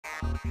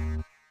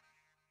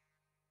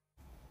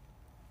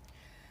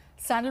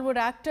Sandalwood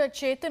actor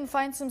Chetan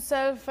finds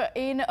himself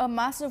in a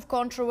massive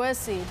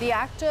controversy. The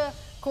actor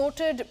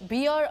quoted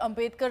B.R.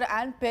 Ambedkar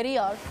and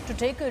Periyar to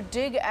take a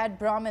dig at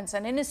Brahmins.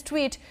 And in his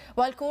tweet,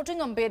 while quoting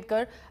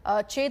Ambedkar,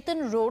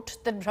 Chetan wrote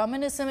that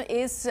Brahminism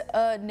is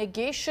a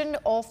negation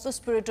of the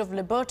spirit of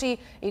liberty,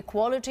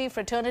 equality,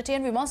 fraternity,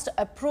 and we must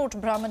uproot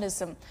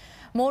Brahminism.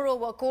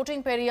 Moreover,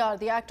 quoting Periyar,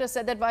 the actor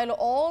said that while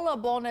all are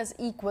born as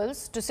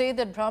equals, to say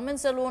that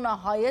Brahmins alone are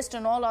highest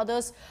and all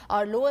others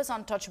are low as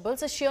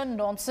untouchables is sheer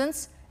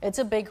nonsense. It's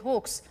a big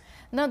hoax.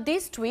 Now,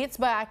 these tweets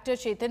by actor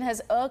Chetan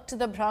has irked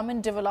the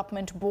Brahmin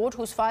Development Board,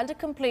 who's filed a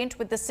complaint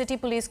with the City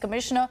Police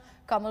Commissioner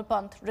Kamal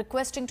Pant,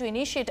 requesting to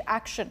initiate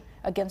action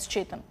against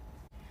Chetan.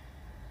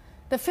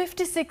 The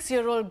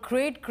 56-year-old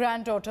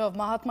great-granddaughter of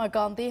Mahatma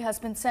Gandhi has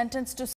been sentenced to